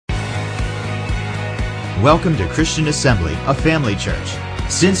Welcome to Christian Assembly, a family church.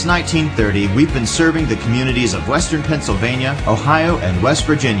 Since 1930, we've been serving the communities of Western Pennsylvania, Ohio, and West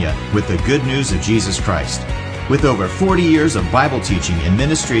Virginia with the good news of Jesus Christ. With over 40 years of Bible teaching and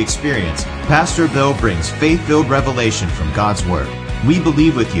ministry experience, Pastor Bill brings faith-filled revelation from God's Word. We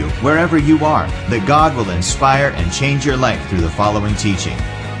believe with you, wherever you are, that God will inspire and change your life through the following teaching.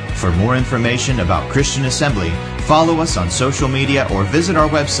 For more information about Christian Assembly, follow us on social media or visit our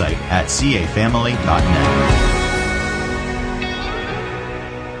website at cafamily.net.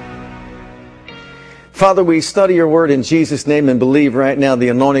 Father, we study your word in Jesus' name and believe right now the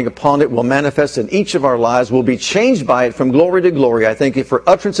anointing upon it will manifest in each of our lives. We'll be changed by it from glory to glory. I thank you for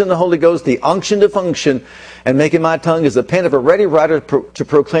utterance in the Holy Ghost, the unction to function, and making my tongue as the pen of a ready writer to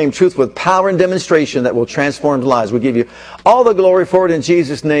proclaim truth with power and demonstration that will transform lives. We give you all the glory for it in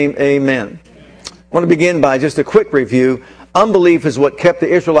Jesus' name. Amen. I want to begin by just a quick review. Unbelief is what kept the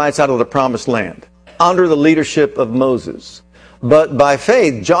Israelites out of the promised land under the leadership of Moses. But by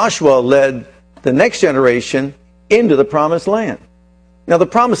faith, Joshua led the next generation into the promised land. Now, the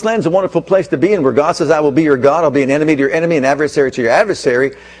promised land is a wonderful place to be in, where God says, I will be your God, I'll be an enemy to your enemy, an adversary to your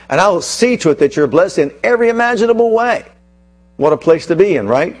adversary, and I'll see to it that you're blessed in every imaginable way. What a place to be in,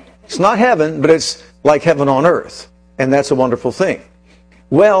 right? It's not heaven, but it's like heaven on earth, and that's a wonderful thing.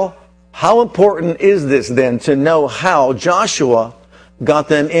 Well, how important is this then to know how Joshua got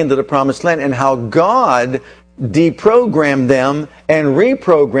them into the promised land and how God deprogrammed them and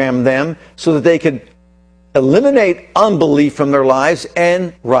reprogrammed them so that they could eliminate unbelief from their lives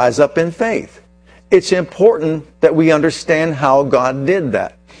and rise up in faith? It's important that we understand how God did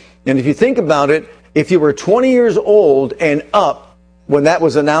that. And if you think about it, if you were 20 years old and up when that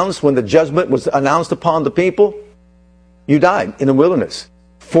was announced, when the judgment was announced upon the people, you died in the wilderness.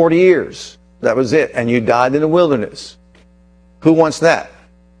 40 years, that was it, and you died in the wilderness. Who wants that?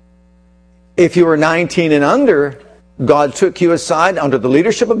 If you were 19 and under, God took you aside under the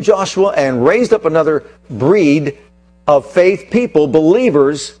leadership of Joshua and raised up another breed of faith people,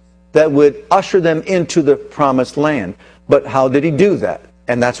 believers, that would usher them into the promised land. But how did he do that?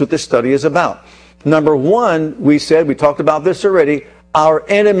 And that's what this study is about. Number one, we talked about this already, our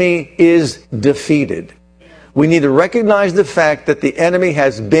enemy is defeated. We need to recognize the fact that the enemy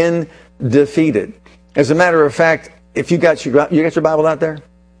has been defeated. As a matter of fact, if you got your Bible out there?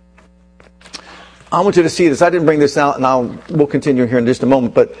 I want you to see this. I didn't bring this out, and we'll continue here in just a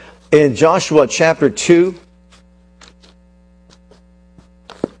moment. But in Joshua chapter 2,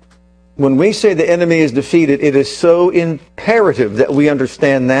 when we say the enemy is defeated, it is so imperative that we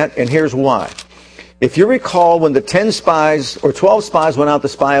understand that, and here's why. If you recall, when the 10 spies or 12 spies went out to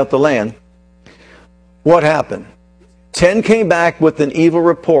spy out the land, what happened? 10 came back with an evil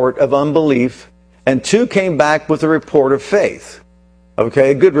report of unbelief, and 2 came back with a report of faith.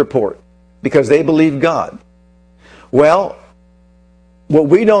 Okay, a good report, because they believed God. Well, what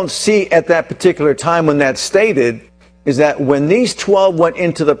we don't see at that particular time when that's stated is that when these 12 went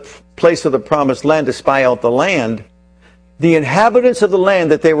into the place of the promised land to spy out the land, the inhabitants of the land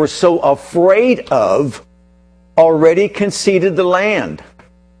that they were so afraid of already conceded the land.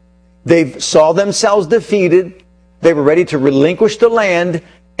 They saw themselves defeated. They were ready to relinquish the land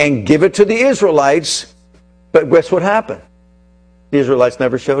and give it to the Israelites. But guess what happened? The Israelites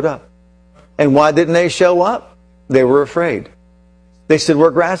never showed up. And why didn't they show up? They were afraid. They said,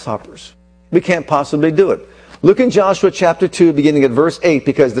 we're grasshoppers. We can't possibly do it. Look in Joshua chapter 2, beginning at verse 8,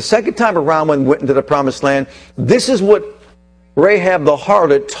 because the second time around when we went into the promised land, this is what Rahab the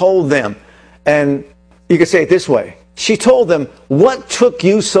harlot told them. And you could say it this way. She told them, what took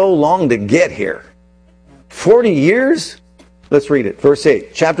you so long to get here? 40 years? Let's read it. Verse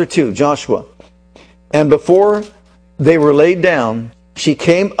 8, chapter 2, Joshua. And before they were laid down, she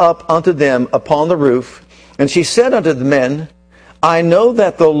came up unto them upon the roof, and she said unto the men, I know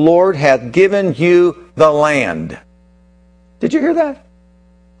that the Lord hath given you the land. Did you hear that?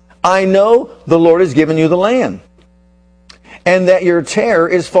 I know the Lord has given you the land, and that your terror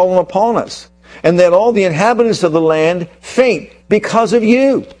is fallen upon us, and that all the inhabitants of the land faint because of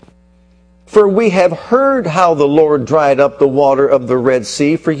you. For we have heard how the Lord dried up the water of the Red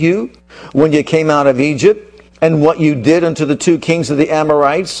Sea for you when you came out of Egypt, and what you did unto the 2 kings of the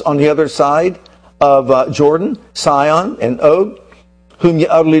Amorites on the other side of Jordan, Sihon and Og, whom you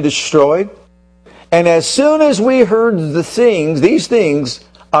utterly destroyed. And as soon as we heard these things,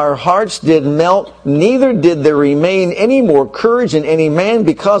 our hearts did melt, neither did there remain any more courage in any man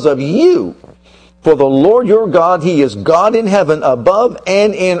because of you. For the Lord your God, He is God in heaven above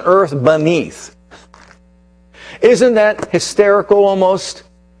and in earth beneath. Isn't that hysterical almost?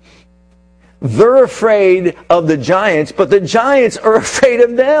 They're afraid of the giants, but the giants are afraid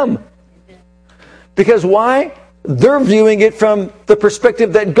of them. Because why? They're viewing it from the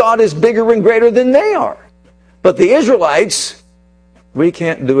perspective that God is bigger and greater than they are. But the Israelites, we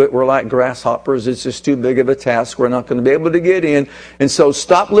can't do it. We're like grasshoppers. It's just too big of a task. We're not going to be able to get in. And so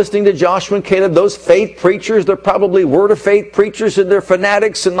stop listening to Joshua and Caleb. Those faith preachers, they're probably word of faith preachers and they're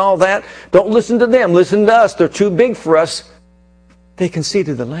fanatics and all that. Don't listen to them. Listen to us. They're too big for us. They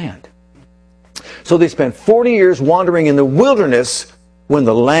conceded the land. So they spent 40 years wandering in the wilderness when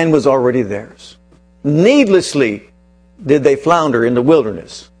the land was already theirs. Needlessly did they flounder in the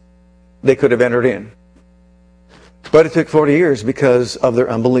wilderness. They could have entered in. But it took 40 years because of their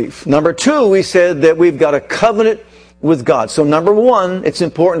unbelief. Number two, we said that we've got a covenant with God. So number one, it's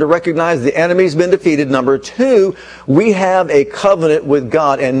important to recognize the enemy's been defeated. Number two, we have a covenant with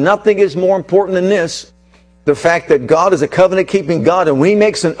God. And nothing is more important than this. The fact that God is a covenant-keeping God, and when He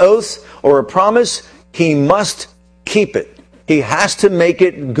makes an oath or a promise, He must keep it. He has to make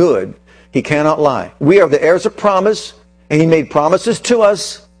it good. He cannot lie. We are the heirs of promise, and He made promises to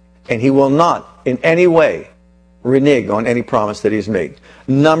us, and He will not in any way renege on any promise that He's made.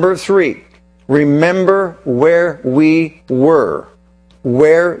 Number three, remember where we were,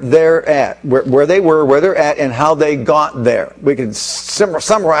 where they're at, where they were, where they're at, and how they got there. We can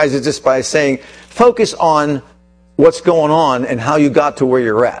summarize it just by saying, focus on what's going on and how you got to where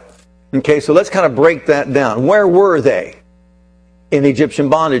you're at. Okay, so let's kind of break that down. Where were they? In Egyptian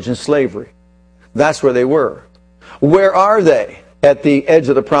bondage and slavery. That's where they were. Where are they? At the edge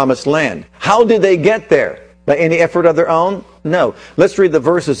of the promised land. How did they get there? By any effort of their own? No. Let's read the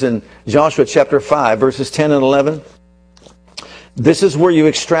verses in Joshua chapter 5, verses 10 and 11. This is where you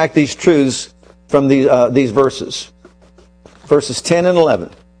extract these truths from these verses. Verses 10 and 11.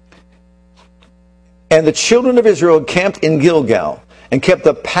 And the children of Israel camped in Gilgal and kept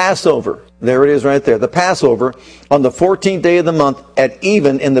the Passover. There it is right there. The Passover on the 14th day of the month at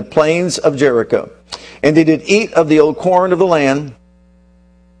even in the plains of Jericho. And they did eat of the old corn of the land.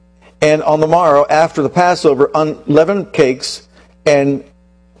 And on the morrow after the Passover, unleavened cakes and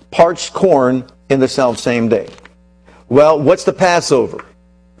parched corn in the selfsame day. Well, what's the Passover?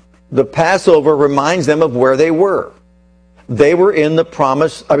 The Passover reminds them of where they were. They were in the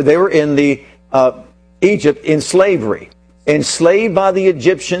Egypt in slavery, enslaved by the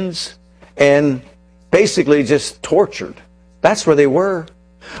Egyptians and basically just tortured. That's where they were.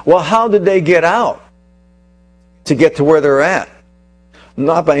 Well, how did they get out to get to where they're at?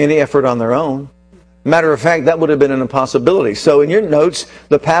 Not by any effort on their own. Matter of fact, that would have been an impossibility. So in your notes,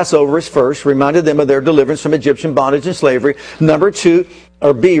 the Passover is first, reminded them of their deliverance from Egyptian bondage and slavery. Number two,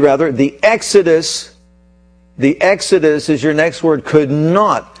 or B rather, the Exodus. The Exodus is your next word, could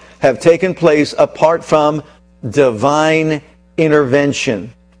not have taken place apart from divine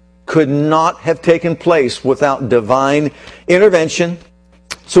intervention. Could not have taken place without divine intervention.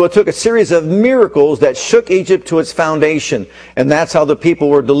 So it took a series of miracles that shook Egypt to its foundation. And that's how the people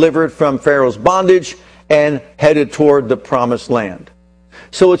were delivered from Pharaoh's bondage and headed toward the promised land.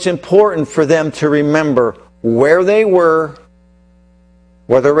 So it's important for them to remember where they were,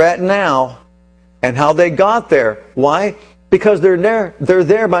 where they're at now, and how they got there. Why? Because they're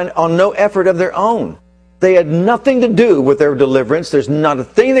there on no effort of their own. They had nothing to do with their deliverance. There's not a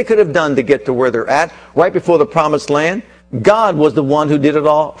thing they could have done to get to where they're at, right before the promised land. God was the one who did it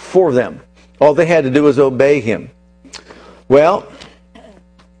all for them. All they had to do was obey Him. Well,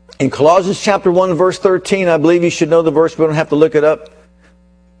 in Colossians chapter 1, verse 13, I believe you should know the verse, but we don't have to look it up.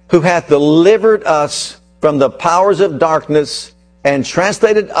 Who hath delivered us from the powers of darkness and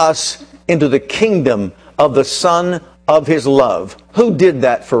translated us into the kingdom of the Son of His love. Who did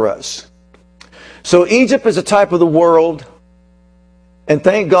that for us? So Egypt is a type of the world. And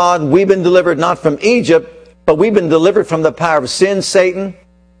thank God we've been delivered not from Egypt, but we've been delivered from the power of sin, Satan,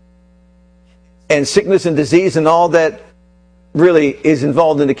 and sickness and disease and all that really is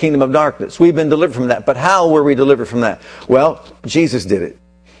involved in the kingdom of darkness. We've been delivered from that. But how were we delivered from that? Well, Jesus did it.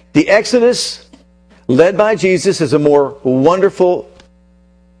 The Exodus, led by Jesus, is a more wonderful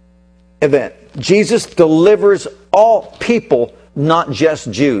event. Jesus delivers all people, not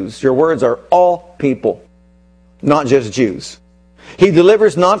just Jews. Your words are all people, not just Jews. He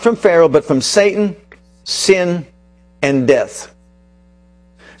delivers not from Pharaoh, but from Satan, sin, and death.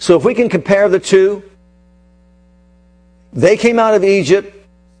 So if we can compare the two, they came out of Egypt,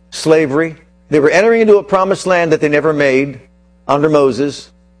 slavery. They were entering into a promised land that they never made under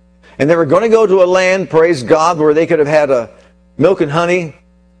Moses. And they were going to go to a land, praise God, where they could have had a milk and honey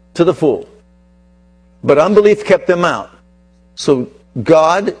to the full. But unbelief kept them out. So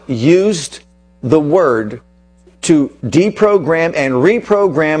God used the Word to deprogram and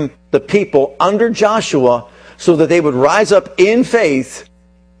reprogram the people under Joshua so that they would rise up in faith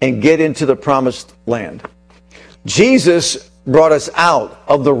and get into the promised land. Jesus brought us out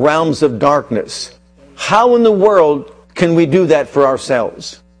of the realms of darkness. How in the world can we do that for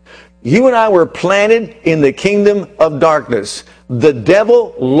ourselves? You and I were planted in the kingdom of darkness. The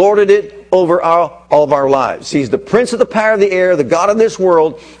devil lorded it over all of our lives. He's the prince of the power of the air, the god of this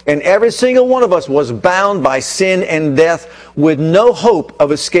world, and every single one of us was bound by sin and death with no hope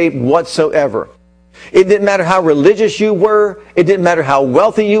of escape whatsoever. It didn't matter how religious you were. It didn't matter how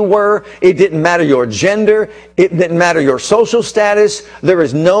wealthy you were. It didn't matter your gender. It didn't matter your social status. There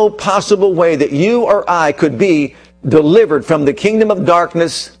is no possible way that you or I could be delivered from the kingdom of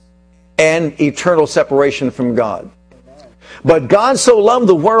darkness and eternal separation from God. But God so loved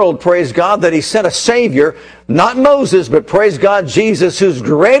the world, praise God, that He sent a Savior, not Moses, but praise God, Jesus, who's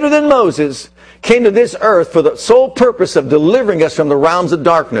greater than Moses, came to this earth for the sole purpose of delivering us from the realms of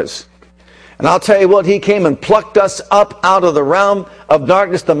darkness. And I'll tell you what, He came and plucked us up out of the realm of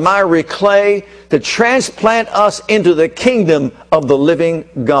darkness, the miry clay, to transplant us into the kingdom of the living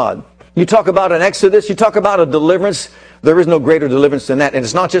God. You talk about an exodus, you talk about a deliverance. There is no greater deliverance than that. And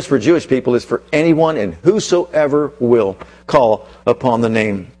it's not just for Jewish people, it's for anyone and whosoever will call upon the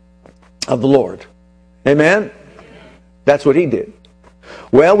name of the Lord. Amen? That's what He did.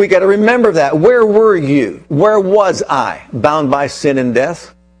 Well, we got to remember that. Where were you? Where was I? Bound by sin and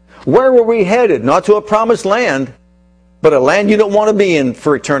death? Where were we headed? Not to a promised land, but a land you don't want to be in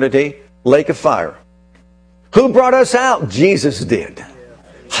for eternity, lake of fire. Who brought us out? Jesus did.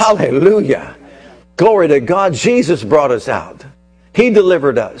 Hallelujah. Glory to God. Jesus brought us out. He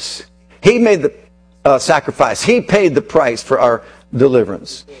delivered us. He made the sacrifice. He paid the price for our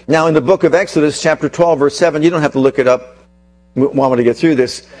deliverance. Now in the book of Exodus, chapter 12, verse 7, you don't have to look it up. We want to get through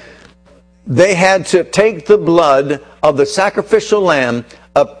this. They had to take the blood of the sacrificial lamb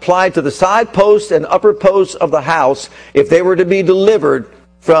applied to the side posts and upper posts of the house if they were to be delivered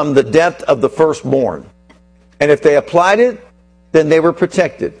from the death of the firstborn. And if they applied it, then they were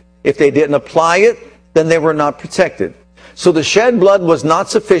protected. If they didn't apply it, then they were not protected. So the shed blood was not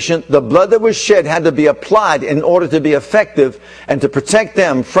sufficient. The blood that was shed had to be applied in order to be effective and to protect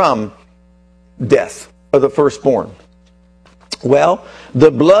them from death of the firstborn. Well, the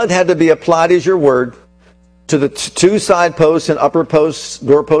blood had to be applied, as your word, to the two side posts and upper posts,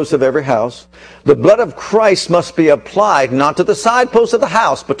 doorposts of every house. The blood of Christ must be applied not to the side posts of the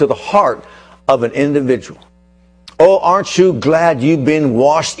house, but to the heart of an individual. Oh, aren't you glad you've been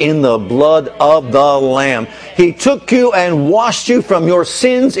washed in the blood of the Lamb? He took you and washed you from your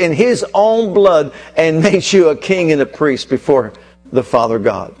sins in His own blood and made you a king and a priest before the Father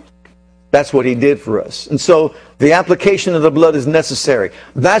God. That's what He did for us. And so the application of the blood is necessary.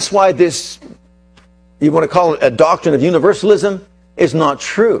 That's why this, you want to call it a doctrine of universalism, is not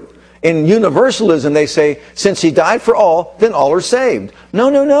true. In universalism, they say, since He died for all, then all are saved. No,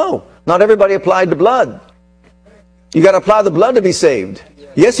 no, no. Not everybody applied the blood. You got to apply the blood to be saved.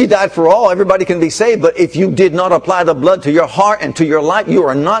 Yes, He died for all. Everybody can be saved. But if you did not apply the blood to your heart and to your life, you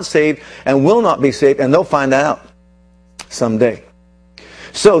are not saved and will not be saved. And they'll find out someday.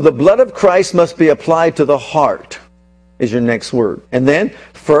 So the blood of Christ must be applied to the heart, is your next word. And then,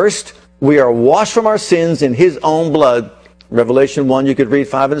 first, we are washed from our sins in His own blood. Revelation 1, you could read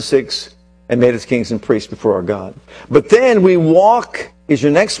 5 and 6, and made us kings and priests before our God. But then we walk, is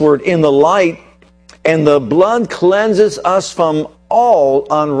your next word, in the light, and the blood cleanses us from all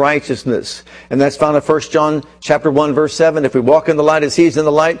unrighteousness. And that's found in 1 John chapter 1, verse 7. If we walk in the light as He is in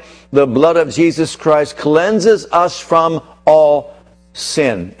the light, the blood of Jesus Christ cleanses us from all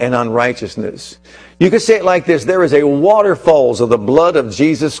sin and unrighteousness. You could say it like this: there is a waterfalls of the blood of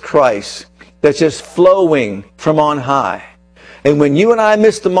Jesus Christ that's just flowing from on high. And when you and I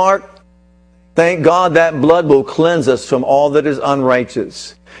miss the mark, thank God that blood will cleanse us from all that is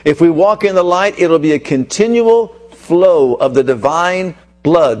unrighteous. If we walk in the light, it'll be a continual flow of the divine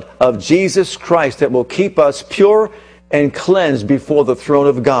blood of Jesus Christ that will keep us pure and cleansed before the throne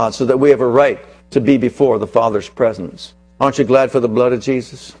of God, so that we have a right to be before the Father's presence. Aren't you glad for the blood of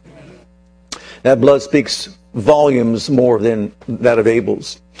Jesus? That blood speaks volumes more than that of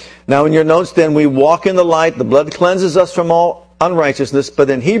Abel's. Now in your notes then, we walk in the light. The blood cleanses us from all unrighteousness. But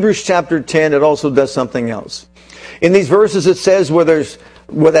in Hebrews chapter 10, it also does something else. In these verses it says where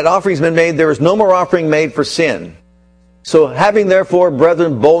that offering's been made, there is no more offering made for sin. So having therefore,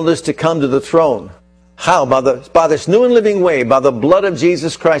 brethren, boldness to come to the throne. How? By this new and living way, by the blood of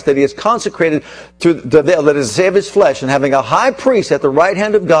Jesus Christ that He has consecrated through the veil that is to save His flesh, and having a high priest at the right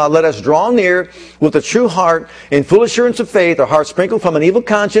hand of God, let us draw near with a true heart, in full assurance of faith, our hearts sprinkled from an evil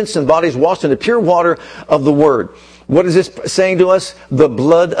conscience, and bodies washed in the pure water of the Word. What is this saying to us? The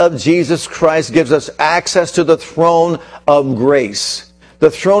blood of Jesus Christ gives us access to the throne of grace.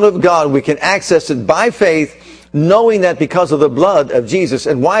 the throne of God. We can access it by faith, knowing that because of the blood of Jesus.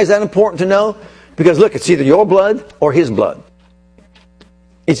 And why is that important to know? Because look, it's either your blood or His blood.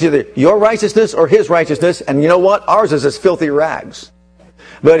 It's either your righteousness or His righteousness. And you know what? Ours is as filthy rags.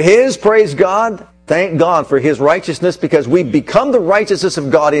 But His, praise God, thank God for His righteousness, because we become the righteousness of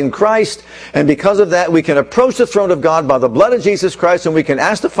God in Christ. And because of that, we can approach the throne of God by the blood of Jesus Christ, and we can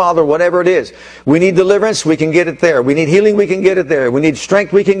ask the Father whatever it is. We need deliverance, we can get it there. We need healing, we can get it there. We need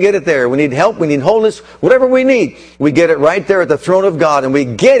strength, we can get it there. We need help, we need wholeness, whatever we need. We get it right there at the throne of God, and we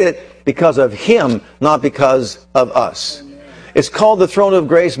get it because of Him, not because of us. It's called the throne of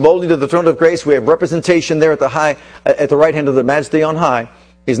grace. Boldly to the throne of grace. We have representation there at the right hand of the Majesty on high.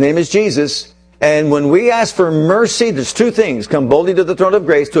 His name is Jesus. And when we ask for mercy, there's two things. Come boldly to the throne of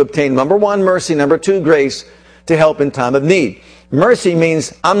grace to obtain, number one, mercy. Number two, grace to help in time of need. Mercy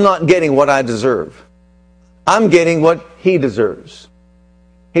means I'm not getting what I deserve. I'm getting what He deserves.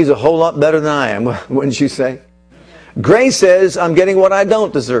 He's a whole lot better than I am, wouldn't you say? Grace says I'm getting what I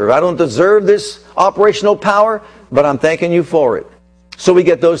don't deserve. I don't deserve this operational power, but I'm thanking You for it. So we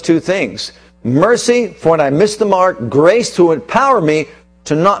get those two things. Mercy for when I miss the mark. Grace to empower me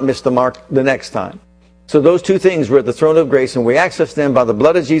to not miss the mark the next time. So those two things were at the throne of grace, and we access them by the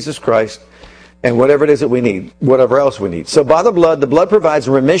blood of Jesus Christ and whatever it is that we need, whatever else we need. So by the blood provides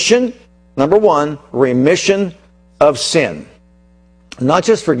remission, number one, remission of sin. Not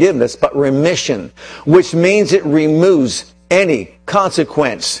just forgiveness, but remission, which means it removes any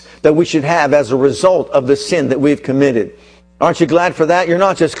consequence that we should have as a result of the sin that we've committed. Aren't you glad for that? You're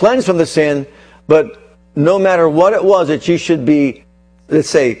not just cleansed from the sin, but no matter what it was that you should be, let's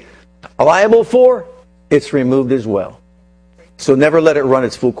say, liable for, it's removed as well. So never let it run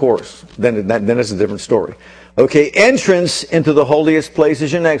its full course. Then it's a different story. Okay, entrance into the holiest place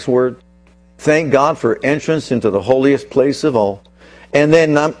is your next word. Thank God for entrance into the holiest place of all. And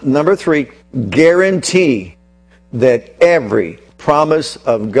then number three, guarantee that every promise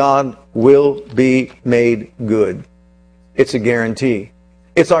of God will be made good. It's a guarantee.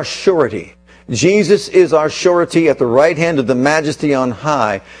 It's our surety. Jesus is our surety at the right hand of the Majesty on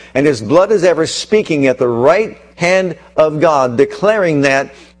high, and His blood is ever speaking at the right hand of God, declaring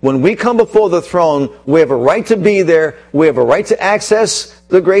that when we come before the throne, we have a right to be there, we have a right to access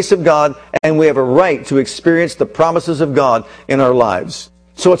the grace of God, and we have a right to experience the promises of God in our lives.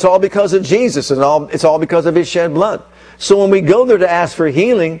 So it's all because of Jesus, and it's all because of His shed blood. So when we go there to ask for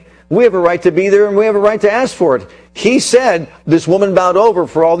healing, we have a right to be there, and we have a right to ask for it. He said, this woman bowed over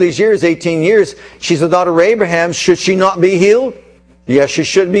for all these years, 18 years. She's the daughter of Abraham. Should she not be healed? Yes, she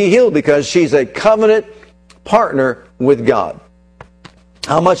should be healed because she's a covenant partner with God.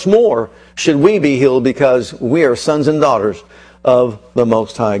 How much more should we be healed because we are sons and daughters of the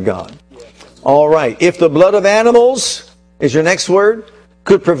Most High God? All right. If the blood of animals, is your next word,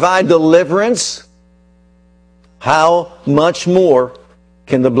 could provide deliverance, how much more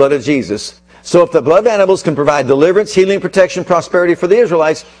can the blood of Jesus? So if the blood of animals can provide deliverance, healing, protection, prosperity for the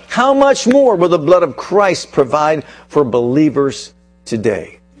Israelites, how much more will the blood of Christ provide for believers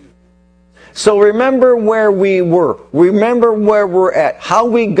today? So remember where we were. Remember where we're at. How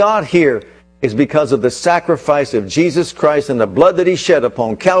we got here is because of the sacrifice of Jesus Christ and the blood that He shed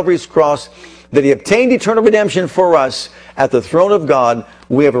upon Calvary's cross, that He obtained eternal redemption for us at the throne of God.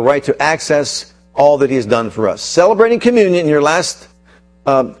 We have a right to access all that He has done for us. Celebrating communion, in your last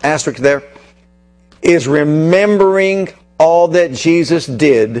asterisk there, is remembering all that Jesus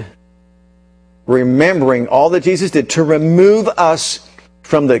did. Remembering all that Jesus did to remove us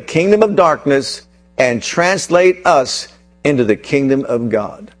from the kingdom of darkness and translate us into the kingdom of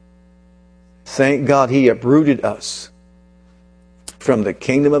God. Thank God He uprooted us from the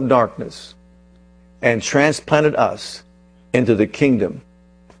kingdom of darkness and transplanted us into the kingdom,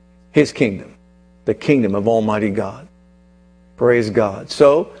 His kingdom, the kingdom of Almighty God. Praise God.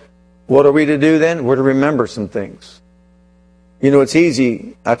 So, what are we to do then? We're to remember some things. You know, it's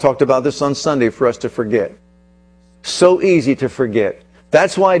easy. I talked about this on Sunday for us to forget. So easy to forget.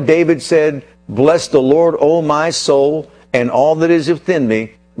 That's why David said, "Bless the Lord, O my soul, and all that is within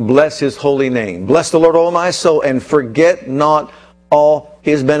me. Bless His holy name. Bless the Lord, O my soul, and forget not all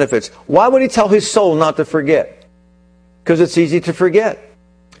His benefits." Why would He tell His soul not to forget? Because it's easy to forget.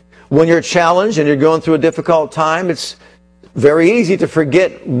 When you're challenged and you're going through a difficult time, it's very easy to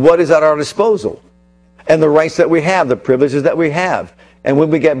forget what is at our disposal and the rights that we have, the privileges that we have. And when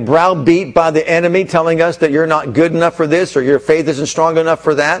we get browbeat by the enemy telling us that you're not good enough for this or your faith isn't strong enough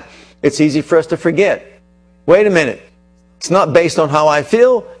for that, it's easy for us to forget. Wait a minute. It's not based on how I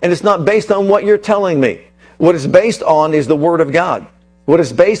feel, and it's not based on what you're telling me. What it's based on is the Word of God. What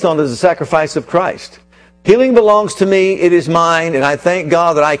it's based on is the sacrifice of Christ. Healing belongs to me. It is mine. And I thank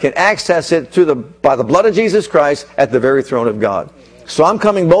God that I can access it by the blood of Jesus Christ at the very throne of God. So I'm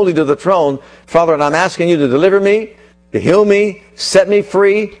coming boldly to the throne, Father, and I'm asking you to deliver me, to heal me, set me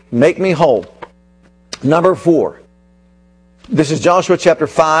free, make me whole. Number 4. This is Joshua chapter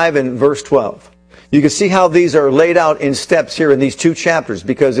 5 and verse 12. You can see how these are laid out in steps here in these 2 chapters,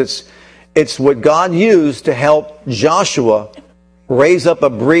 because it's what God used to help Joshua raise up a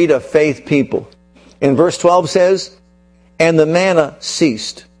breed of faith people. In verse 12 says, "And the manna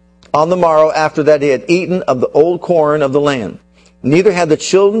ceased on the morrow after that he had eaten of the old corn of the land. Neither had the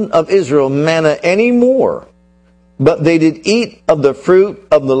children of Israel manna any more, but they did eat of the fruit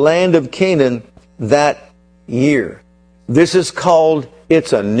of the land of Canaan that year." This is called,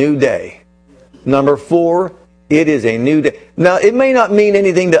 it's a new day. Number 4, it is a new day. Now, it may not mean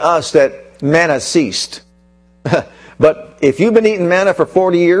anything to us that manna ceased. But if you've been eating manna for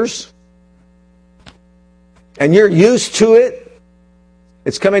 40 years, and you're used to it,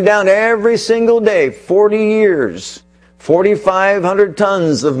 it's coming down every single day, 40 years, 4,500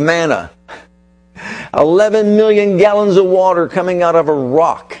 tons of manna, 11 million gallons of water coming out of a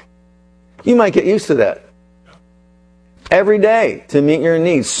rock. You might get used to that. Every day to meet your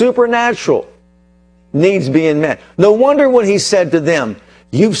needs. Supernatural needs being met. No wonder when he said to them,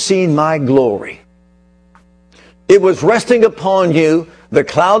 "You've seen my glory." It was resting upon you, the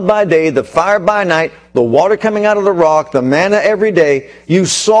cloud by day, the fire by night, the water coming out of the rock, the manna every day. You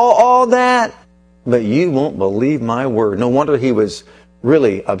saw all that, but you won't believe my word. No wonder he was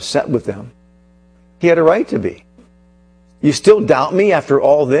really upset with them. He had a right to be. You still doubt me after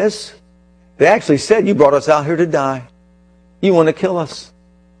all this? They actually said, "You brought us out here to die. You want to kill us."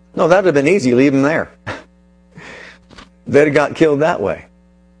 No, that would have been easy. Leave them there. They'd have got killed that way.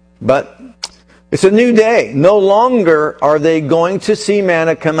 But it's a new day. No longer are they going to see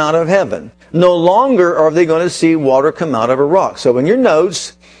manna come out of heaven. No longer are they going to see water come out of a rock. So in your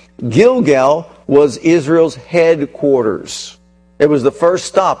notes, Gilgal was Israel's headquarters. It was the first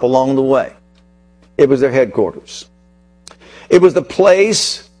stop along the way. It was their headquarters. It was the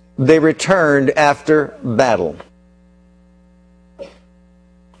place they returned after battle.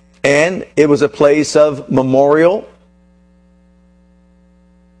 And it was a place of memorial.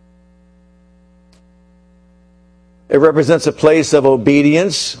 It represents a place of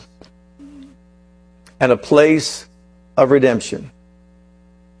obedience and a place of redemption.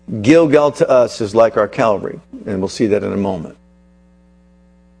 Gilgal to us is like our Calvary, and we'll see that in a moment.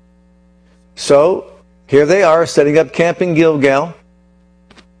 So, here they are setting up camp in Gilgal.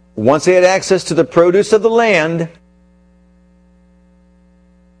 Once they had access to the produce of the land,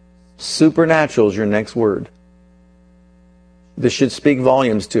 supernatural is your next word. This should speak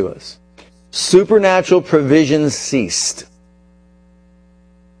volumes to us. Supernatural provision ceased.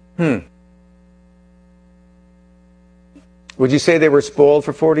 Would you say they were spoiled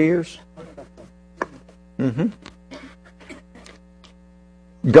for 40 years?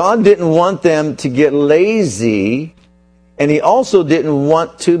 God didn't want them to get lazy, and he also didn't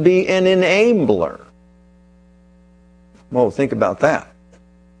want to be an enabler. Well, think about that.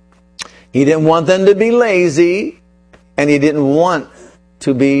 He didn't want them to be lazy, and he didn't want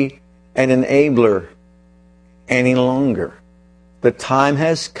to be an enabler any longer. The time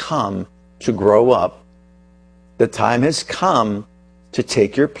has come to grow up. The time has come to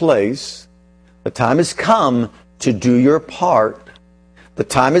take your place. The time has come to do your part. The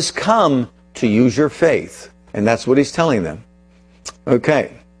time has come to use your faith. And that's what he's telling them.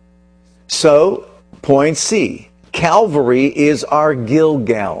 Okay. So, point C. Calvary is our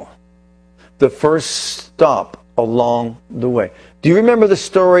Gilgal. The first stop along the way. Do you remember the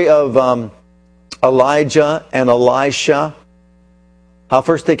story of Elijah and Elisha? How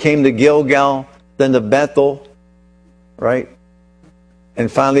first they came to Gilgal, then to Bethel, right?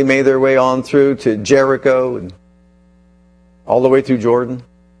 And finally made their way on through to Jericho and all the way through Jordan.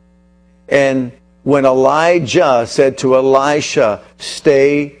 And when Elijah said to Elisha,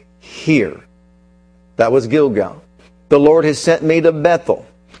 "Stay here," that was Gilgal. The Lord has sent me to Bethel.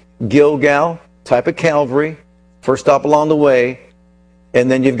 Gilgal, type of Calvary, first stop along the way, and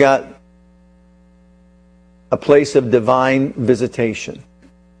then you've got a place of divine visitation.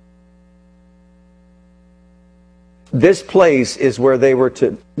 This place is where they were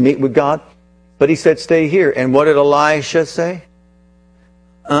to meet with God, but he said, "Stay here." And what did Elisha say?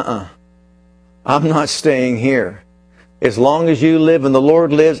 I'm not staying here. As long as you live and the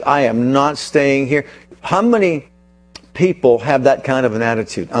Lord lives, I am not staying here. How many people have that kind of an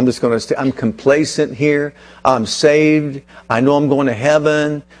attitude? I'm just going to stay. I'm complacent here. I'm saved. I know I'm going to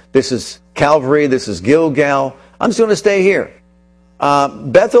heaven. This is Calvary. This is Gilgal. I'm just going to stay here.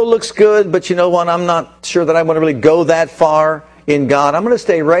 Bethel looks good, but you know what? I'm not sure that I want to really go that far in God. I'm going to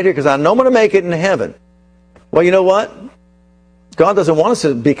stay right here because I know I'm going to make it in heaven. Well, you know what? God doesn't want us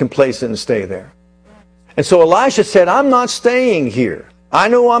to be complacent and stay there. And so Elisha said, I'm not staying here. I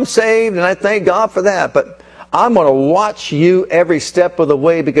know I'm saved, and I thank God for that, but I'm going to watch you every step of the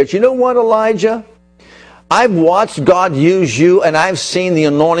way, because you know what, Elijah? I've watched God use you, and I've seen the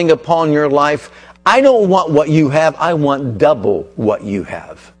anointing upon your life. I don't want what you have. I want double what you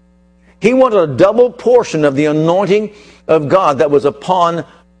have. He wanted a double portion of the anointing of God that was upon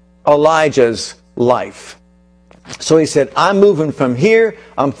Elijah's life. So he said, I'm moving from here.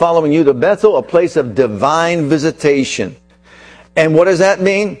 I'm following you to Bethel, a place of divine visitation. And what does that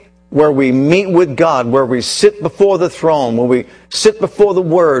mean? Where we meet with God, where we sit before the throne, where we sit before the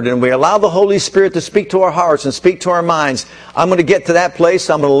Word, and we allow the Holy Spirit to speak to our hearts and speak to our minds. I'm going to get to that place.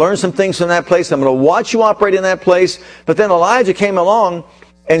 I'm going to learn some things from that place. I'm going to watch you operate in that place. But then Elijah came along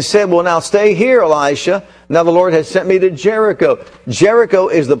and said, well, now stay here, Elisha. Now the Lord has sent me to Jericho. Jericho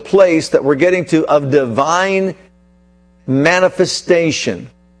is the place that we're getting to of divine manifestation.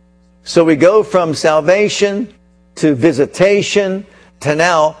 So we go from salvation to visitation to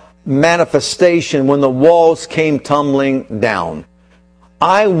now manifestation, when the walls came tumbling down.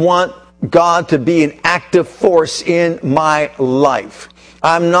 I want God to be an active force in my life.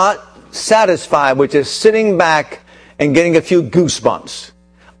 I'm not satisfied with just sitting back and getting a few goosebumps.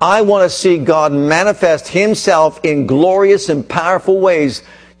 I want to see God manifest Himself in glorious and powerful ways.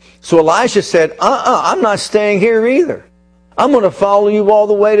 So Elisha said, I'm not staying here either. I'm going to follow you all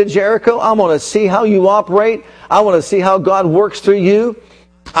the way to Jericho. I'm going to see how you operate. I want to see how God works through you.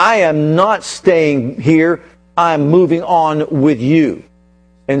 I am not staying here. I'm moving on with you.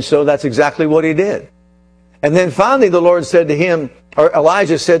 And so that's exactly what he did. And then finally the Lord said to him, or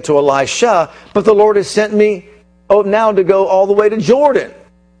Elijah said to Elisha, but the Lord has sent me now to go all the way to Jordan.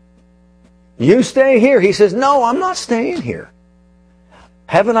 You stay here. He says, no, I'm not staying here.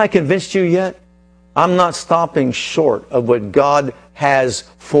 Haven't I convinced you yet? I'm not stopping short of what God has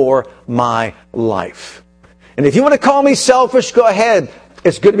for my life. And if you want to call me selfish, go ahead.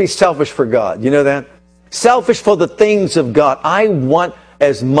 It's good to be selfish for God. You know that? Selfish for the things of God. I want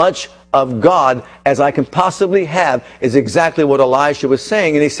as much of God as I can possibly have, is exactly what Elisha was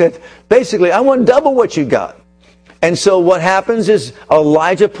saying. And he said, basically, I want double what you got. And so what happens is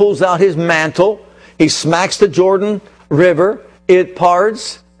Elijah pulls out his mantle. He smacks the Jordan River. It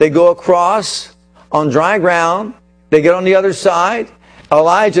parts. They go across on dry ground. They get on the other side.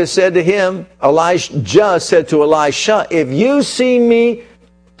 Elijah said to him, Elijah said to Elisha, if you see me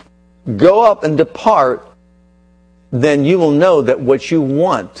go up and depart, then you will know that what you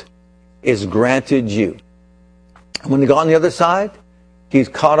want is granted you. And when he got on the other side, he's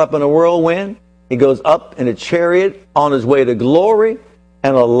caught up in a whirlwind. He goes up in a chariot on his way to glory,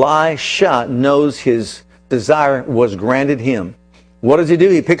 and Elisha knows his desire was granted him. What does he do?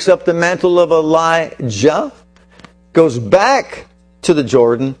 He picks up the mantle of Elijah, goes back to the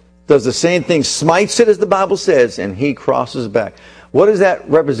Jordan, does the same thing, smites it as the Bible says, and he crosses back. What is that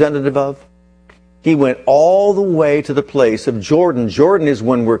representative of? He went all the way to the place of Jordan. Jordan is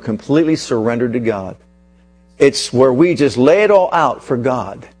when we're completely surrendered to God. It's where we just lay it all out for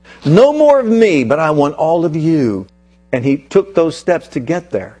God. No more of me, but I want all of you. And he took those steps to get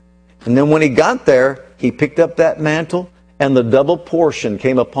there. And then when he got there, he picked up that mantle, and the double portion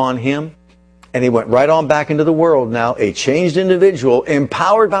came upon him. And he went right on back into the world now, a changed individual,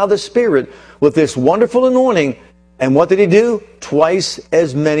 empowered by the Spirit with this wonderful anointing. And what did he do? Twice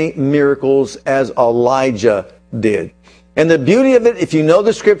as many miracles as Elijah did. And the beauty of it, if you know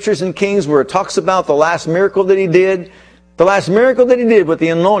the scriptures in Kings where it talks about the last miracle that he did, the last miracle that he did with the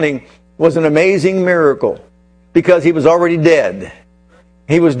anointing was an amazing miracle because he was already dead.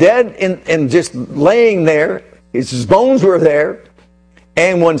 He was dead and just laying there. His bones were there.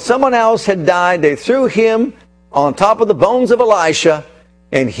 And when someone else had died, they threw him on top of the bones of Elisha,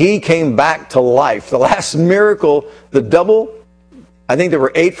 and he came back to life. The last miracle, the double, I think there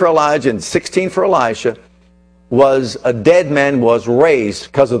were 8 for Elijah and 16 for Elisha, was a dead man was raised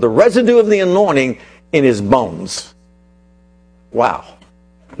because of the residue of the anointing in his bones. Wow.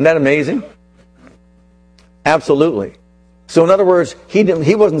 Isn't that amazing? Absolutely. So in other words, he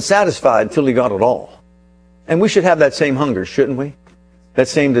wasn't satisfied until he got it all. And we should have that same hunger, shouldn't we? That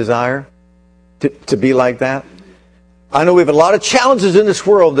same desire to be like that. I know we have a lot of challenges in this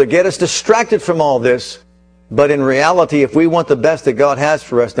world that get us distracted from all this. But in reality, if we want the best that God has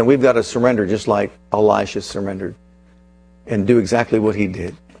for us, then we've got to surrender just like Elisha surrendered and do exactly what he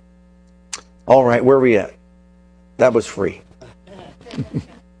did. All right, where are we at? That was free.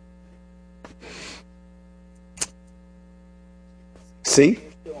 See?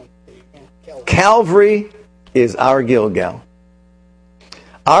 Calvary is our Gilgal.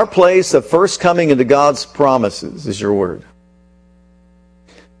 Our place of first coming into God's promises is your word.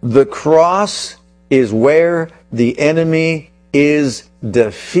 The cross is where the enemy is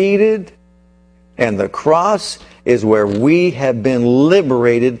defeated, and the cross is where we have been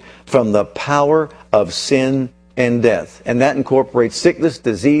liberated from the power of sin and death. And that incorporates sickness,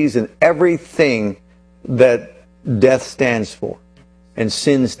 disease, and everything that death stands for, and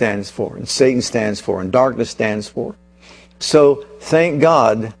sin stands for, and Satan stands for, and darkness stands for. So, thank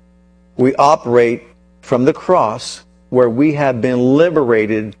God we operate from the cross where we have been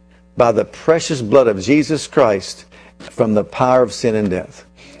liberated by the precious blood of Jesus Christ from the power of sin and death.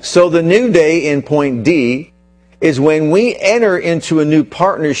 So the new day in point D is when we enter into a new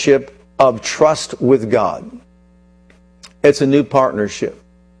partnership of trust with God. It's a new partnership.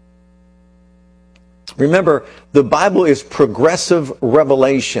 Remember, the Bible is progressive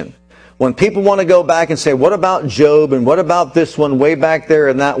revelation. When people want to go back and say, what about Job and what about this one way back there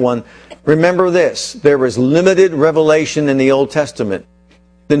and that one? Remember this, there was limited revelation in the Old Testament.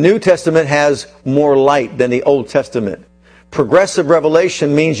 The New Testament has more light than the Old Testament. Progressive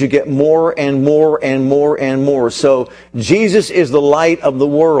revelation means you get more and more and more and more. So Jesus is the light of the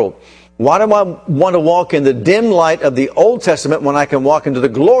world. Why do I want to walk in the dim light of the Old Testament when I can walk into the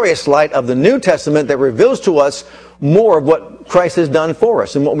glorious light of the New Testament that reveals to us more of what Christ has done for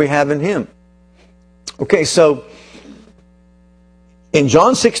us and what we have in Him? Okay, so in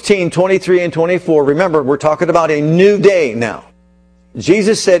John 16, 23 and 24, remember, we're talking about a new day now.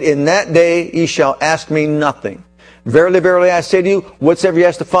 Jesus said, in that day ye shall ask me nothing. Verily, verily, I say to you, whatsoever you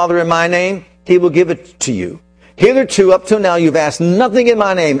ask the Father in my name, He will give it to you. Hitherto, up till now, you've asked nothing in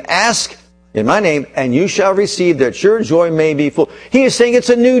my name. Ask in my name, and you shall receive, that your joy may be full. He is saying it's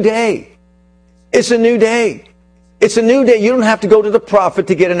a new day. It's a new day. It's a new day. You don't have to go to the prophet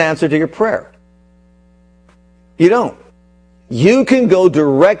to get an answer to your prayer. You don't. You can go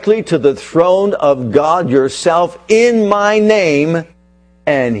directly to the throne of God yourself in my name,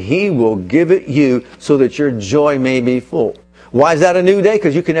 and He will give it you so that your joy may be full. Why is that a new day?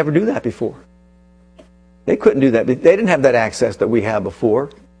 Because you could never do that before. They couldn't do that. They didn't have that access that we have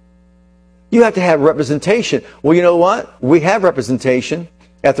before. You have to have representation. Well, you know what? We have representation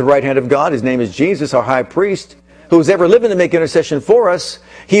at the right hand of God. His name is Jesus, our high priest, who is ever living to make intercession for us.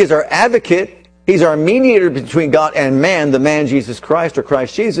 He is our advocate. He's our mediator between God and man, the man Jesus Christ, or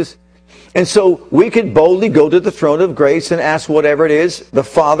Christ Jesus. And so we could boldly go to the throne of grace and ask whatever it is, the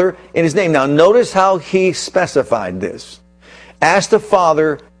Father in His name. Now notice how He specified this. Ask the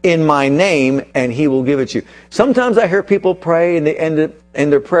Father in my name, and He will give it to you. Sometimes I hear people pray and they end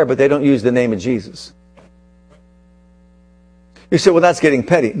their prayer, but they don't use the name of Jesus. You say, well, that's getting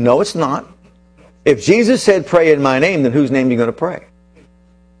petty. No, it's not. If Jesus said, pray in my name, then whose name are you going to pray?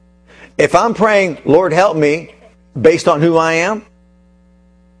 If I'm praying, Lord, help me, based on who I am,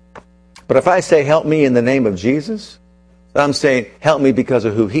 but if I say, help me in the name of Jesus, I'm saying, help me because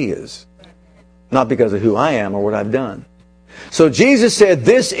of who He is, not because of who I am or what I've done. So Jesus said,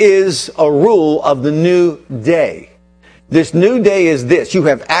 this is a rule of the new day. This new day is this. You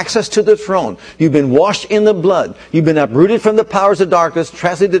have access to the throne. You've been washed in the blood. You've been uprooted from the powers of darkness,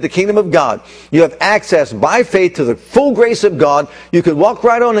 translated to the kingdom of God. You have access by faith to the full grace of God. You can walk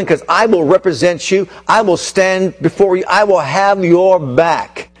right on in because I will represent you. I will stand before you. I will have your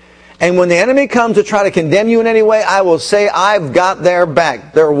back. And when the enemy comes to try to condemn you in any way, I will say, I've got their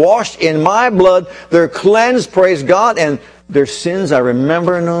back. They're washed in my blood. They're cleansed, praise God, and their sins I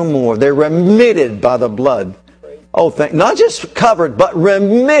remember no more. They're remitted by the blood. Oh, not just covered, but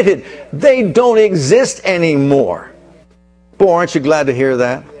remitted. They don't exist anymore. Boy, aren't you glad to hear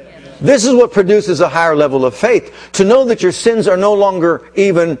that? This is what produces a higher level of faith. To know that your sins are no longer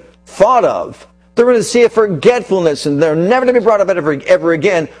even thought of. They're going to see a forgetfulness, and they're never to be brought up ever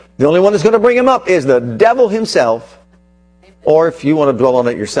again. The only one that's going to bring them up is the devil himself. Or if you want to dwell on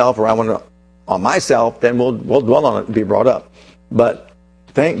it yourself, or I want to on myself, then we'll dwell on it and be brought up. But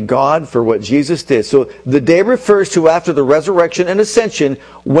thank God for what Jesus did. So the day refers to after the resurrection and ascension,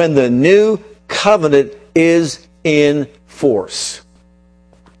 when the new covenant is in force.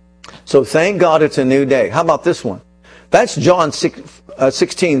 So thank God it's a new day. How about this one? That's John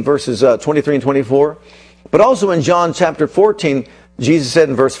 16, verses 23 and 24. But also in John chapter 14, Jesus said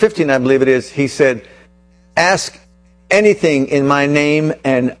in verse 15, I believe it is, He said, ask anything in my name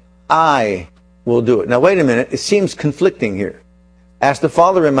and I will do it. Now wait a minute, it seems conflicting here. Ask the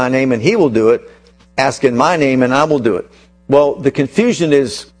Father in my name and He will do it. Ask in my name and I will do it. Well, the confusion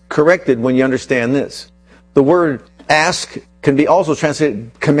is corrected when you understand this. The word ask can be also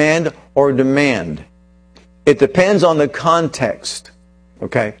translated command or demand. It depends on the context.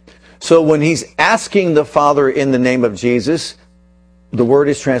 Okay? So when he's asking the Father in the name of Jesus, the word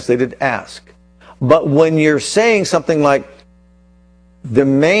is translated ask. But when you're saying something like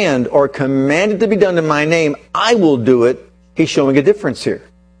demand or commanded to be done in my name, I will do it, he's showing a difference here.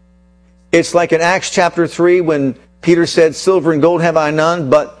 It's like in Acts chapter 3 when Peter said, silver and gold have I none,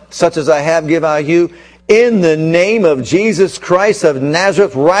 but such as I have give I you. In the name of Jesus Christ of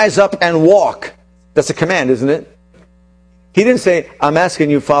Nazareth, rise up and walk. That's a command, isn't it? He didn't say, I'm asking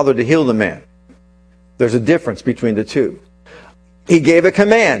you, Father, to heal the man. There's a difference between the two. He gave a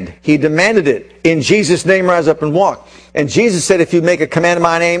command. He demanded it. In Jesus' name, rise up and walk. And Jesus said, if you make a command in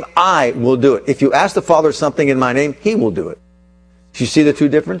my name, I will do it. If you ask the Father something in my name, he will do it. Do you see the two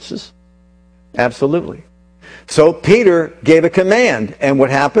differences? Absolutely. So Peter gave a command. And what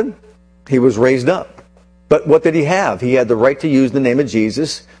happened? He was raised up. But what did he have? He had the right to use the name of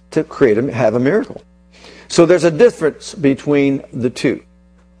Jesus to have a miracle. So there's a difference between the two.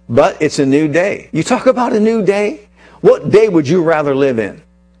 But it's a new day. You talk about a new day? What day would you rather live in?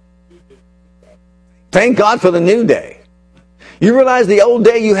 Thank God for the new day. You realize the old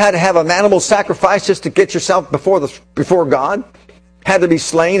day you had to have an animal sacrifice just to get yourself before God? Had to be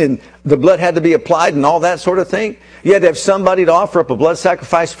slain and the blood had to be applied and all that sort of thing? You had to have somebody to offer up a blood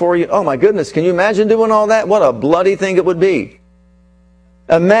sacrifice for you? Oh my goodness, can you imagine doing all that? What a bloody thing it would be.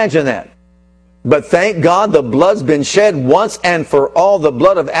 Imagine that. But thank God the blood's been shed once and for all. The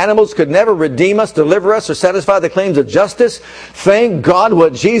blood of animals could never redeem us, deliver us, or satisfy the claims of justice. Thank God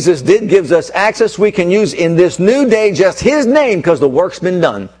what Jesus did gives us access we can use in this new day just His name because the work's been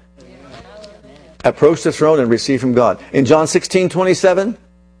done. Approach the throne and receive from God. In John 16:27,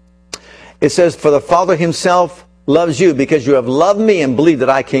 it says, for the Father Himself loves you because you have loved me and believed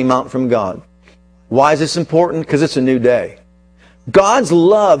that I came out from God. Why is this important? Because it's a new day. God's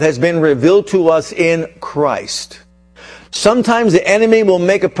love has been revealed to us in Christ. Sometimes the enemy will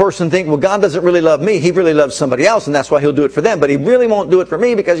make a person think, well, God doesn't really love me. He really loves somebody else, and that's why He'll do it for them. But He really won't do it for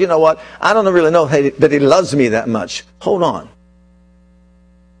me because, you know what? I don't really know that He loves me that much. Hold on.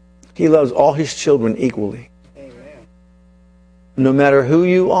 He loves all His children equally. Amen. No matter who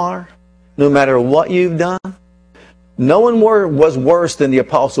you are, no matter what you've done, no one was worse than the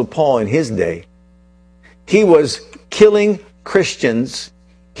Apostle Paul in his day. He was killing Christians.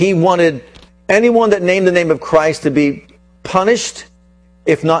 He wanted anyone that named the name of Christ to be punished,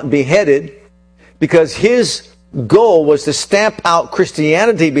 if not beheaded, because his goal was to stamp out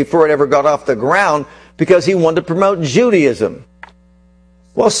Christianity before it ever got off the ground, because he wanted to promote Judaism.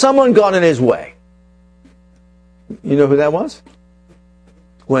 Well, someone got in his way. You know who that was?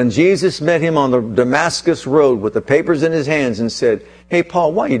 When Jesus met him on the Damascus road with the papers in his hands and said, hey,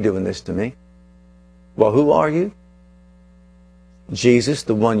 Paul, why are you doing this to me? Well, who are you? Jesus,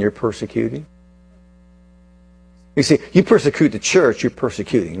 the one you're persecuting. You see, you persecute the church, you're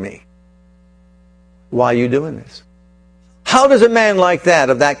persecuting me. Why are you doing this? How does a man like that,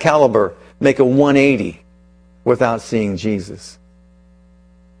 of that caliber, make a 180 without seeing Jesus?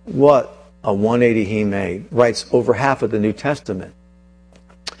 What a 180 he made. Writes over half of the New Testament.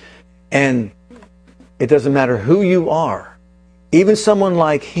 And it doesn't matter who you are. Even someone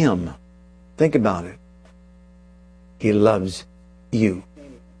like him. Think about it. He loves you.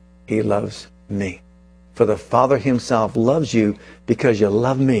 He loves me. For the Father Himself loves you because you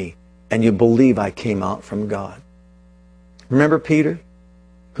love me and you believe I came out from God. Remember Peter,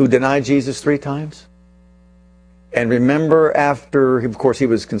 who denied Jesus 3 times? And remember after, of course he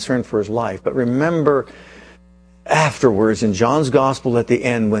was concerned for his life, but remember afterwards in John's Gospel at the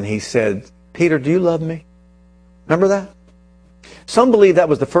end when he said, Peter, do you love me? Remember that? Some believe that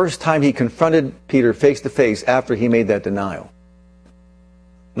was the first time he confronted Peter face to face after he made that denial.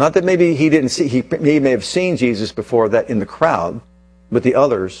 Not that maybe he may have seen Jesus before that in the crowd with the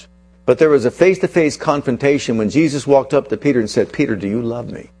others, but there was a face-to-face confrontation when Jesus walked up to Peter and said, Peter, do you love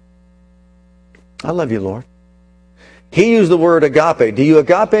me? I love you, Lord. He used the word agape. Do you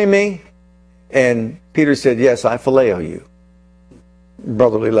agape me? And Peter said, yes, I phileo you.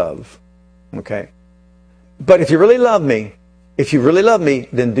 Brotherly love. Okay. But if you really love me,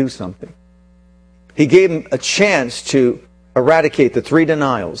 then do something. He gave him a chance to eradicate the 3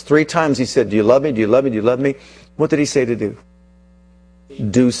 denials. 3 times he said, do you love me? Do you love me? Do you love me? What did he say to do?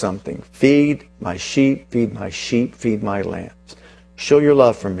 Do something. Feed my sheep, feed my sheep, feed my lambs. Show your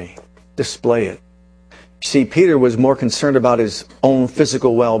love for me. Display it. See, Peter was more concerned about his own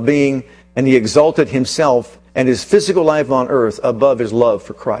physical well-being, and he exalted himself and his physical life on earth above his love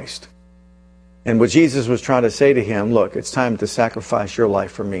for Christ. And what Jesus was trying to say to him, look, it's time to sacrifice your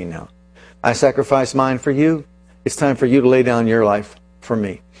life for me now. I sacrifice mine for you. It's time for you to lay down your life for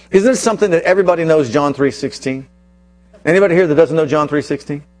me. Isn't this something that everybody knows, John 3:16? Anybody here that doesn't know John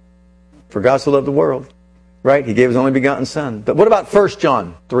 3:16? For God so loved the world, right? He gave His only begotten Son. But what about 1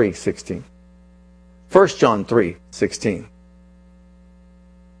 John 3:16? 1 John 3:16.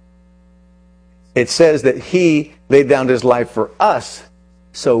 It says that He laid down His life for us,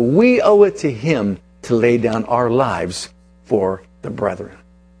 so we owe it to Him to lay down our lives for the brethren.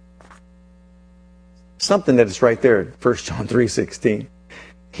 Something that is right there, 1 John 3:16.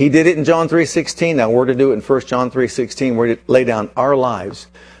 He did it in John 3:16. Now we're to do it in 1 John 3:16. We're to lay down our lives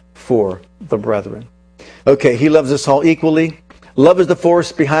for the brethren. Okay, He loves us all equally. Love is the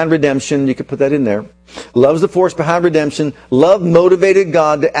force behind redemption. You could put that in there. Love is the force behind redemption. Love motivated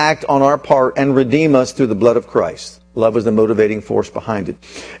God to act on our part and redeem us through the blood of Christ. Love is the motivating force behind it.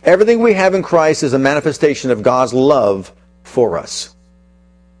 Everything we have in Christ is a manifestation of God's love for us.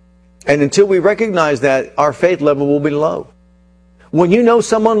 And until we recognize that, our faith level will be low. When you know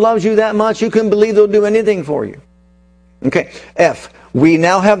someone loves you that much, you can believe they'll do anything for you. Okay, F. We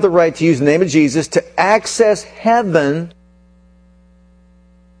now have the right to use the name of Jesus to access heaven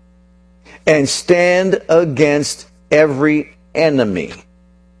and stand against every enemy.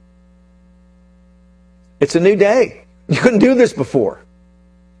 It's a new day. You couldn't do this before.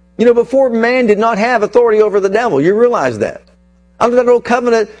 You know, before man did not have authority over the devil. You realize that. Under that old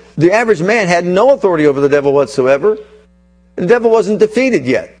covenant, the average man had no authority over the devil whatsoever. The devil wasn't defeated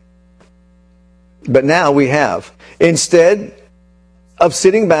yet. But now we have. Instead of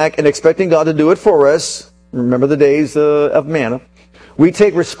sitting back and expecting God to do it for us, remember the days of manna, we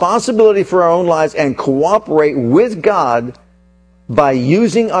take responsibility for our own lives and cooperate with God by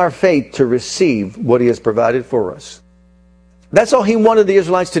using our faith to receive what He has provided for us. That's all He wanted the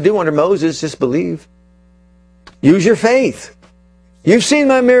Israelites to do under Moses, just believe. Use your faith. You've seen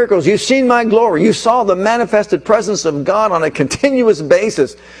my miracles. You've seen my glory. You saw the manifested presence of God on a continuous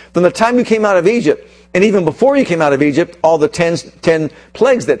basis from the time you came out of Egypt. And even before you came out of Egypt, all the 10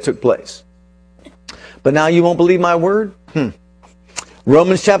 plagues that took place. But now you won't believe my word?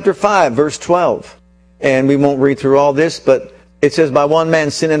 Romans chapter 5, verse 12. And we won't read through all this, but it says, by one man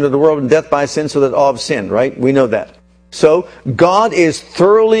sin entered the world, and death by sin, so that all have sinned, right? We know that. So, God is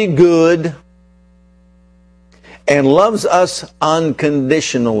thoroughly good and loves us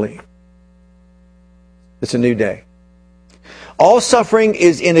unconditionally. It's a new day. All suffering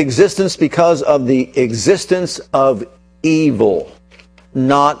is in existence because of the existence of evil,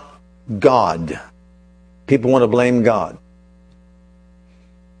 not God. People want to blame God.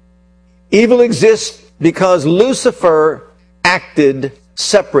 Evil exists because Lucifer acted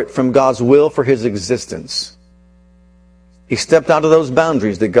separate from God's will for his existence. He stepped out of those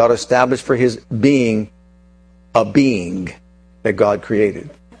boundaries that God established for his being a being that God created.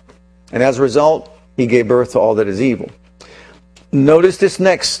 And as a result, he gave birth to all that is evil. Notice this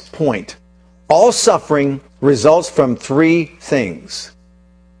next point. All suffering results from three things.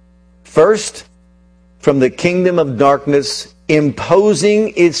 First, from the kingdom of darkness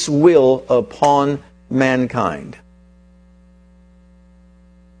imposing its will upon mankind.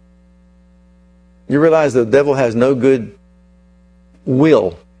 You realize the devil has no good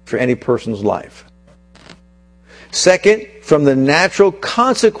will for any person's life. Second, from the natural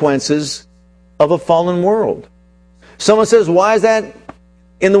consequences of a fallen world. Someone says, why is that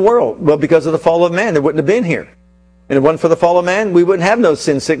in the world? Well, because of the fall of man. There wouldn't have been here. And if it wasn't for the fall of man, we wouldn't have no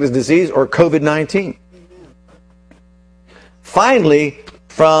sin, sickness, disease, or COVID-19. Finally,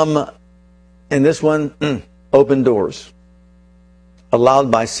 from, and this one, open doors.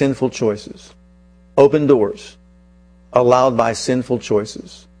 Allowed by sinful choices. Open doors. Allowed by sinful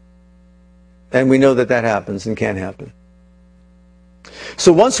choices. And we know that that happens and can happen.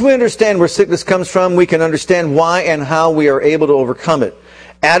 So once we understand where sickness comes from, we can understand why and how we are able to overcome it.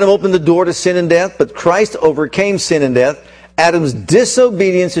 Adam opened the door to sin and death, but Christ overcame sin and death. Adam's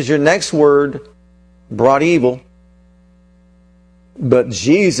disobedience, is your next word, brought evil. But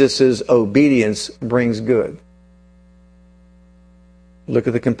Jesus' obedience brings good. Look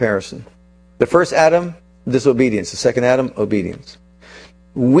at the comparison. The first Adam, disobedience. The second Adam, obedience.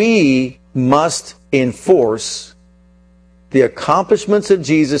 We must enforce the accomplishments of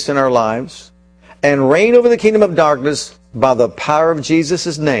Jesus in our lives and reign over the kingdom of darkness by the power of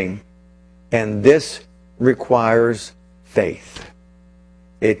Jesus' name. And this requires faith.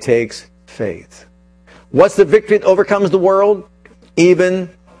 It takes faith. What's the victory that overcomes the world? Even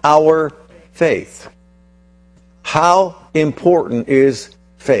our faith. How important is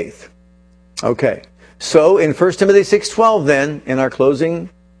faith? Okay. So in 1 Timothy 6:12 then, in our closing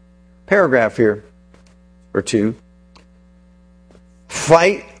paragraph here, or two,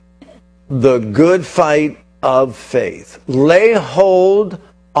 fight the good fight of faith. Lay hold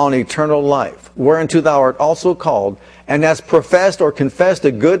on eternal life, whereunto thou art also called, and hast professed or confessed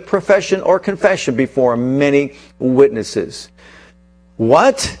a good profession or confession before many witnesses.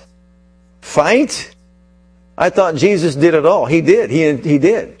 What? Fight? I thought Jesus did it all. He did. He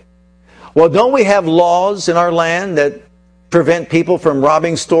did. Well, don't we have laws in our land that prevent people from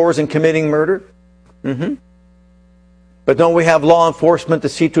robbing stores and committing murder? Mm-hmm. But don't we have law enforcement to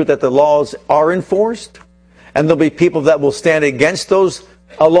see to it that the laws are enforced? And there'll be people that will stand against those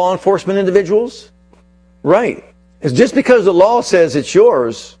law enforcement individuals? Right. It's just because the law says it's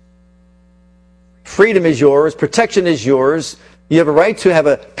yours, freedom is yours, protection is yours, you have a right to have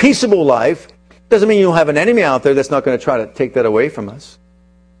a peaceable life, doesn't mean you'll have an enemy out there that's not going to try to take that away from us.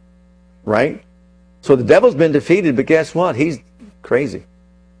 Right? So the devil's been defeated, but guess what? He's crazy.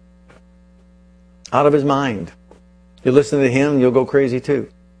 Out of his mind. You listen to him, you'll go crazy too.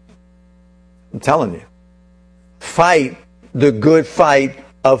 I'm telling you. Fight the good fight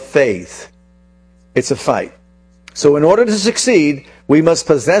of faith. It's a fight. So in order to succeed, we must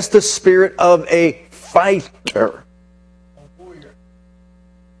possess the spirit of a fighter.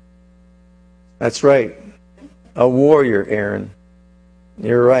 That's right. A warrior, Aaron.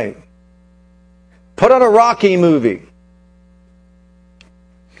 You're right. Put on a Rocky movie.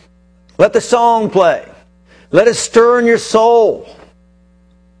 Let the song play. Let it stir in your soul.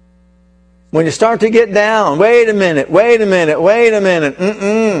 When you start to get down, wait a minute.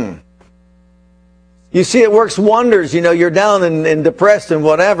 You see, it works wonders. You know, you're down and depressed and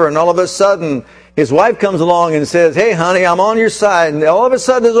whatever, and all of a sudden, his wife comes along and says, "Hey, honey, I'm on your side." And all of a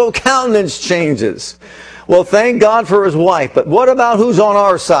sudden, his whole countenance changes. Well, thank God for his wife. But what about who's on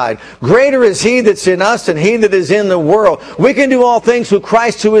our side? Greater is he that's in us than he that is in the world. We can do all things through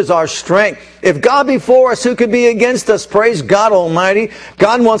Christ who is our strength. If God be for us, who could be against us? Praise God Almighty.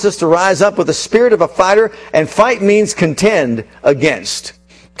 God wants us to rise up with the spirit of a fighter. And fight means contend against.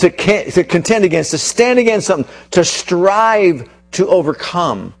 To contend against. To stand against something. To strive to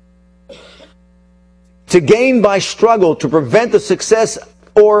overcome. To gain by struggle. To prevent the success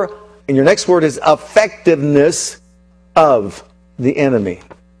or, and your next word is effectiveness of the enemy.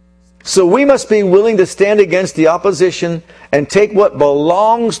 So we must be willing to stand against the opposition and take what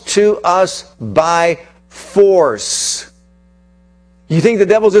belongs to us by force. You think the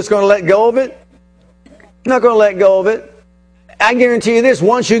devil's just going to let go of it? Not going to let go of it. I guarantee you this,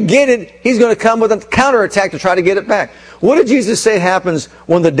 once you get it, he's going to come with a counterattack to try to get it back. What did Jesus say happens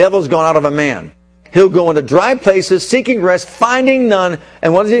when the devil's gone out of a man? He'll go into dry places, seeking rest, finding none.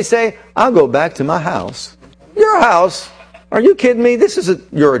 And what does he say? I'll go back to my house. Your house? Are you kidding me? This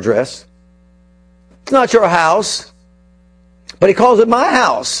isn't your address. It's not your house. But he calls it my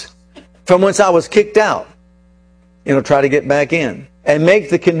house, from whence I was kicked out. And he'll try to get back in and make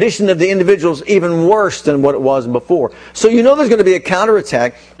the condition of the individuals even worse than what it was before. So you know there's going to be a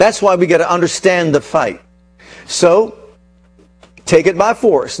counterattack. That's why we got to understand the fight. So, take it by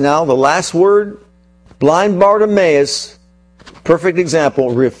force. Now, the last word, blind Bartimaeus, perfect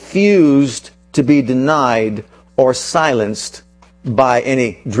example, refused to be denied or silenced by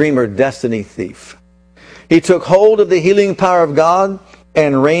any dreamer, destiny thief. He took hold of the healing power of God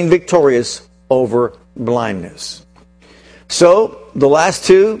and reigned victorious over blindness. So, the last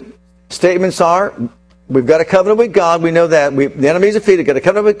two statements are, we've got a covenant with God. We know that. The enemy is defeated. Got a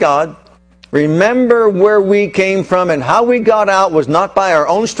covenant with God. Remember where we came from and how we got out was not by our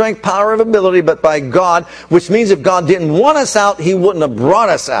own strength, power, of ability, but by God, which means if God didn't want us out, He wouldn't have brought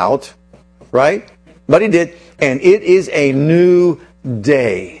us out, right? But He did. And it is a new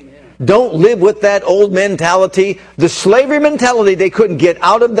day. Don't live with that old mentality, the slavery mentality they couldn't get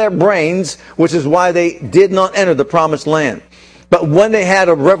out of their brains, which is why they did not enter the promised land. But when they had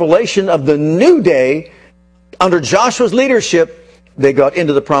a revelation of the new day, under Joshua's leadership, they got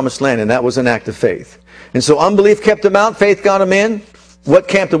into the promised land, and that was an act of faith. And so unbelief kept them out, faith got them in. What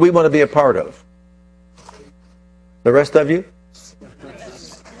camp do we want to be a part of? The rest of you?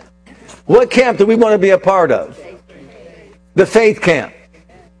 What camp do we want to be a part of? The faith camp.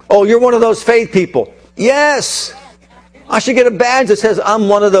 Oh, you're one of those faith people. Yes. I should get a badge that says I'm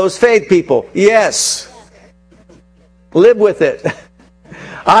one of those faith people. Yes. Live with it.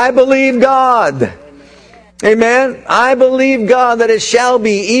 I believe God. Amen. I believe God that it shall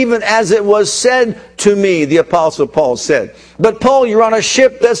be even as it was said to me, the Apostle Paul said. But Paul, you're on a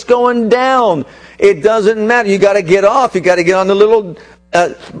ship that's going down. It doesn't matter. You got to get off. You got to get on the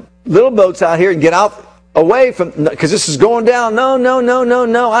little boats out here and get out away from, because this is going down.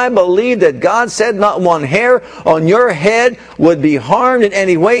 No. I believe that God said not one hair on your head would be harmed in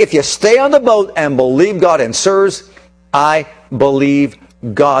any way if you stay on the boat and believe God. And sirs, I believe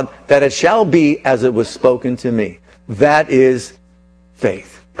God that it shall be as it was spoken to me. That is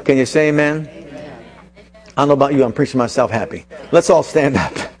faith. Can you say amen? I don't know about you, I'm preaching myself happy. Let's all stand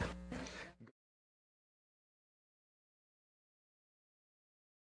up.